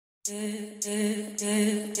Good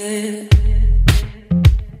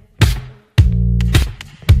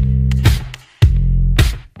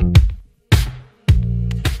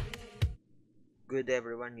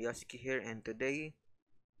everyone, Yoski here, and today,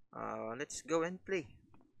 let's go and play.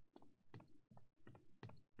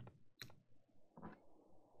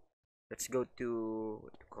 Let's go to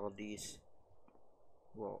what to call these?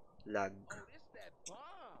 Whoa, lag. Oh, this that bomb.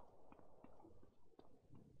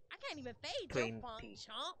 I can't even fade your 20. funk,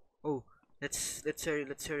 chump. Oh, let's hurry,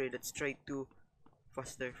 let's hurry. Let's try to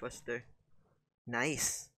faster.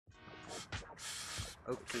 Nice.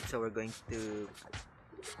 Okay, so we're going to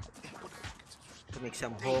make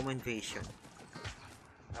some home invasion.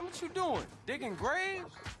 Hey, what you doing? Digging graves?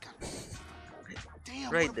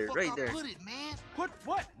 Damn, Right where there, the fuck right I there. put it, man? Put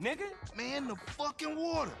what, nigga? Man, the fucking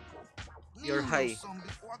water. You're Need to know high. something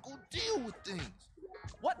before I go deal with things.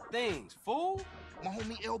 What things, fool? My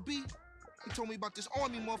homie LB, he told me about this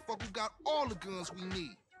army motherfucker who got all the guns we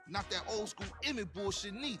need. Not that old school Emmett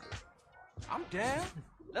bullshit neither. I'm down.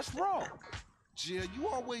 Let's roll. Jill, you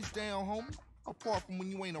always down, homie. Apart from when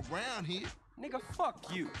you ain't around here. Nigga,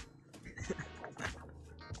 fuck you.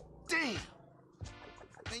 Damn.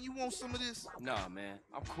 Man, you want some of this? Nah, man.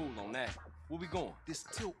 I'm cool on that. Where we going? This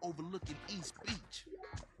tilt overlooking East Beach.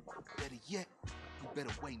 Better yet, you better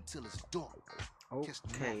wait until it's dark. Catch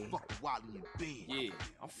the Okay. motherfucker while he in bed. Yeah,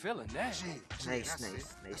 I'm feeling that. Jill, Nice, that's nice, it,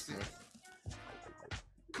 nice, that's it. nice.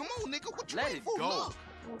 Come on, nigga, what you Let waiting it for? go.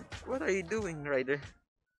 Look, What are you doing, Ryder?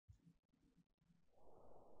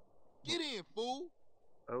 get in, fool.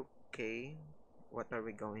 Okay, what are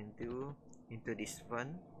we going to do into this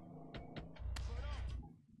fun?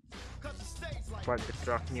 Park the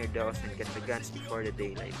truck near the house and get the guns before the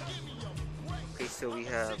daylight. Okay, so we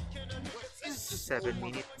have 7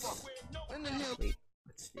 minutes. When the hell? Wait,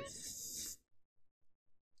 what's this?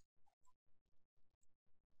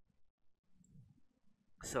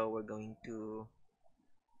 So we're going to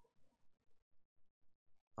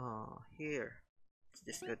here.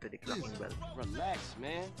 Let's just go to the clocking bell. Relax,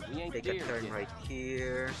 man. We ain't Take there a turn yet. right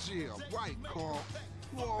here. Yeah, right, Carl.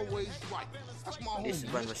 You always right. That's my This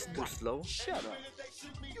homie. one was too slow, Shut up.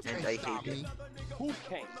 You and can't I stop hate me. it. Who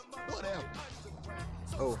can't? Whatever.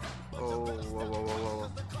 Oh,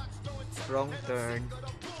 whoa. Wrong turn,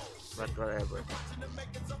 but whatever.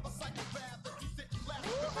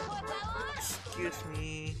 Excuse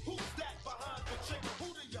me.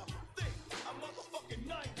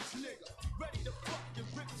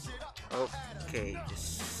 Okay,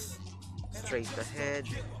 just straight ahead.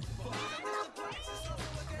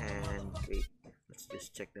 And wait, let's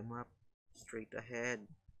just check them up. Straight ahead.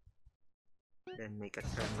 Then make a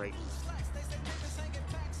turn right.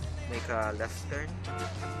 Make a left turn.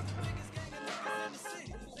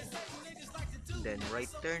 Then right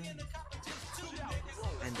turn.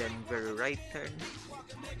 And then very right turn.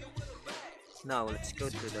 Now let's go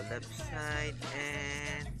to the left side.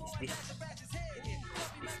 And is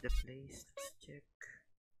this the place? Let's check.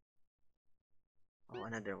 Oh,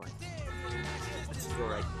 another one. Let's go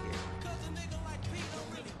right here.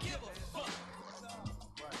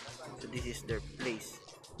 So this is their place.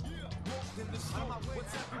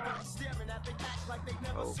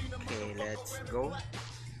 Okay, let's go.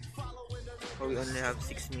 Oh, we only have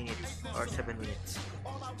 6 minutes or 7 minutes.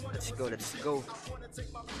 Let's go.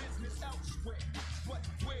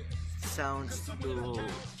 Sounds too.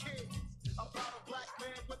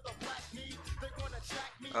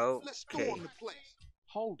 Let's go Okay, on the place.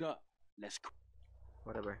 Hold up. Let's go.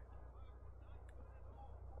 whatever.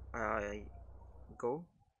 I go.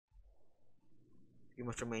 You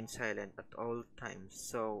must remain silent at all times.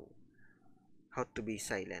 So, how to be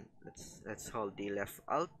silent? Let's hold the left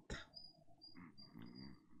alt.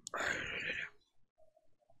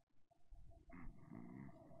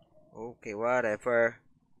 Okay, whatever.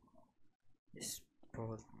 Just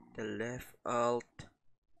pull the left alt.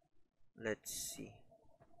 Let's see.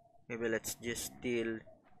 Maybe let's just steal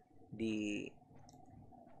the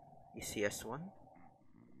easiest one.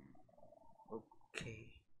 Okay.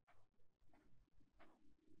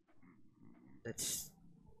 Let's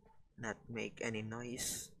not make any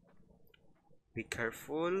noise. Be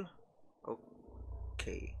careful.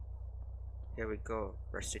 Okay. Here we go.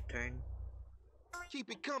 Press return.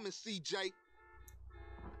 Keep it coming, CJ.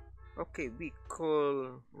 Okay, we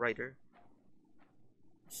call Ryder.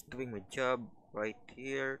 Just doing my job right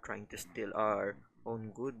here, trying to steal our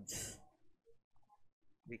own goods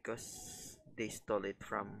because they stole it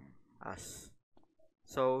from us.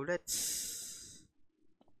 So let's.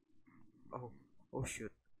 Oh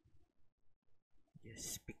shoot!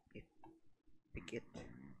 Just pick it.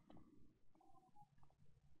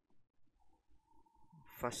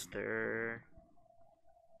 Faster.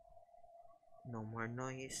 No more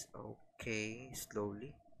noise. Okay,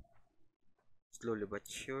 slowly. Slowly but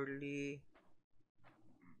surely.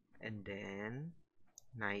 And then,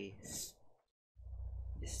 nice.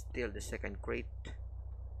 Just steal the second crate.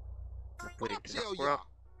 Now put I it in the tell crock.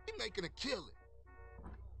 y'all, he making a killing.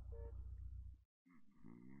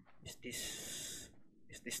 Is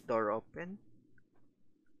this door open?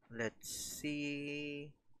 Let's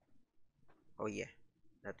see. Oh yeah,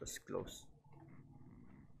 that was close.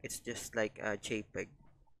 It's just like a JPEG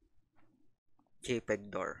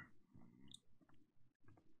door.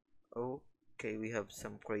 Okay, we have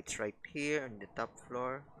some crates right here on the top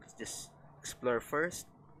floor. Let's just explore first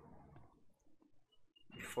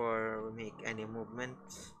before we make any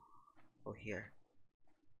movements. Oh, here.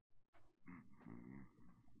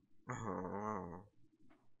 Oh,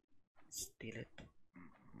 steal it.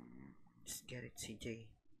 Just get it, CJ.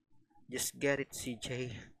 Just get it,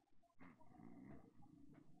 CJ.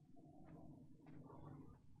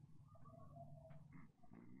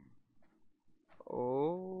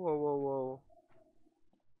 Oh, whoa, whoa, whoa.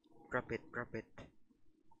 Drop it, drop it.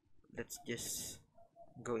 Let's just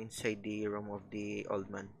go inside the room of the old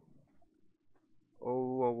man.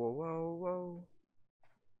 Oh, whoa, whoa, whoa, whoa.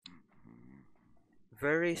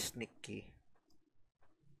 Very sneaky.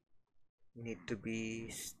 We need to be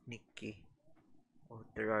sneaky. Oh,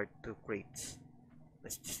 there are two crates.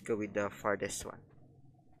 Let's just go with the farthest one.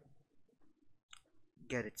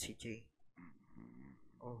 Get it, CJ.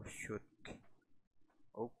 Oh, shoot.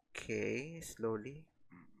 Okay, slowly.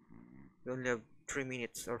 We only have 3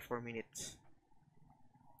 minutes or 4 minutes.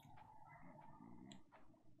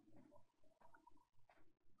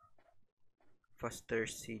 Faster,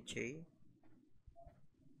 CJ.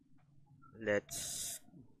 Let's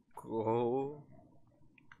go.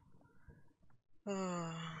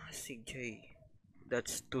 CJ.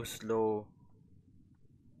 That's too slow.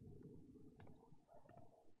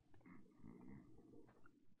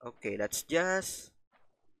 Okay, let's just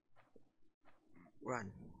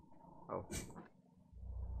run. Oh.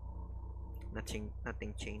 Nothing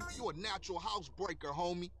changed. You a natural housebreaker,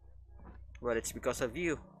 homie. Well, it's because of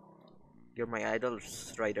you. You're my idol,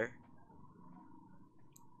 Strider.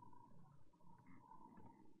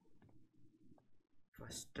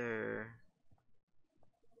 Faster.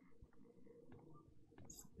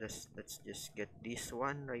 Let's just get this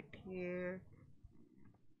one right here.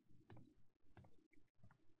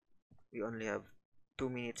 We only have 2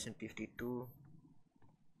 minutes and 52.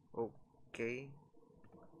 Okay.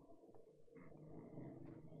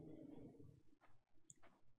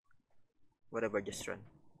 Whatever, just run.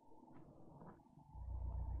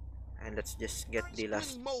 And let's just get the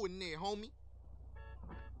last. Plenty more in there, homie.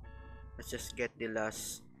 Let's just get the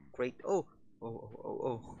last crate. Oh,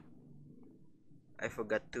 oh. I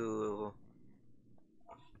forgot to.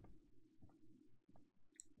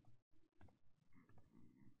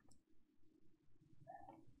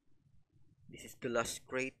 This is the last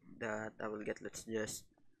crate that I will get. Let's just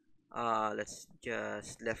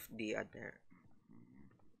left the other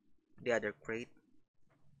crate.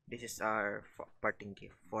 This is our parting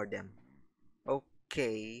gift for them.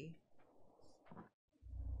 Okay.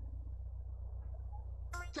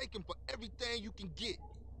 Take him for everything you can get.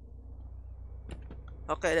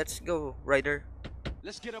 Okay, let's go, Ryder.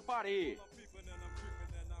 Let's get up out of here.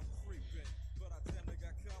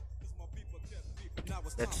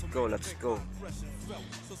 Let's go.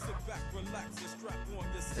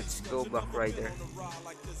 Let's go back, Ryder.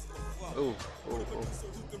 Oh.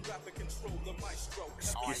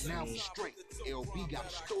 Excuse Now me. straight. LB got a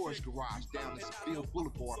storage garage down in Seville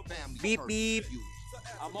Boulevard. Family Beep, Church. beep.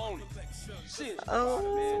 I'm on it. Shit,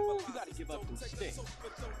 Oh. man. You gotta give up them sticks.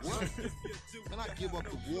 What? Man, I give up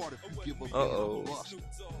the water if you give up Uh-oh. the Buster.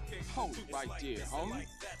 Hold it right there, homie.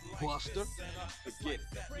 Buster? Forget it.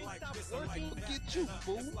 Forget you,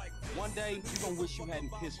 fool. One day, you gonna wish you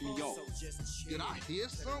hadn't pissed me off. Did I hear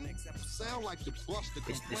something? Sound like the Buster Is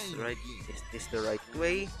this complaining right? again. Is this the right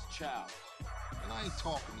way? Child. And I ain't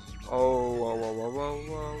talking to you. Oh, whoa.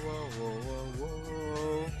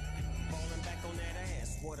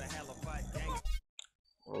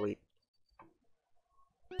 Oh, wait.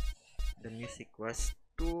 The music was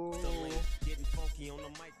too.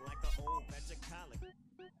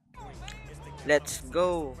 Let's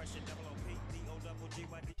go.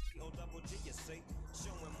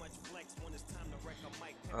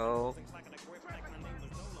 Oh.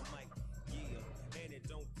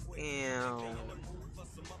 Ew.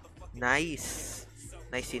 Nice.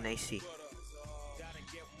 Nicey.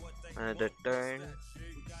 Another turn.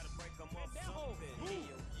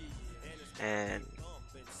 And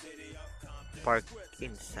park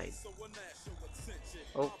inside.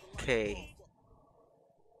 Okay.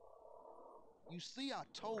 You see, I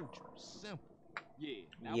told you. Simple.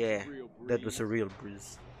 Yeah, Yeah, that was a real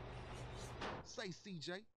breeze. Say,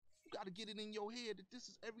 CJ, you gotta get it in your head that this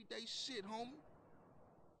is everyday shit, homie.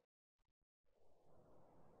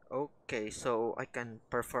 Okay, so I can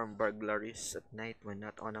perform burglaries at night when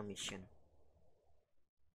not on a mission.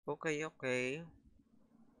 Okay, okay.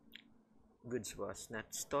 Goods was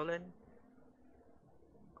not stolen.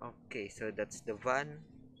 Okay, so that's the van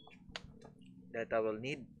that I will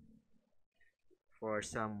need for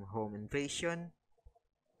some home invasion.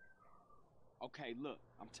 Okay, look,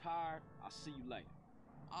 I'm tired. I'll see you later.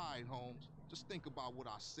 All right, Holmes. Just think about what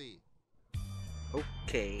I said.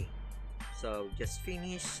 Okay, so just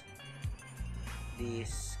finish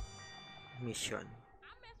this mission.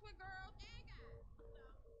 I mess with girls and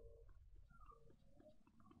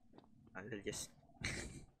guys. I'll just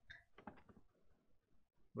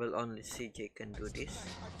well, only CJ can do this.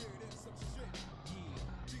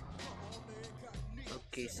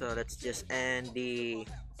 Okay, so let's just end the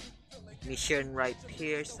mission right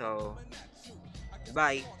here. So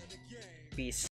bye, peace.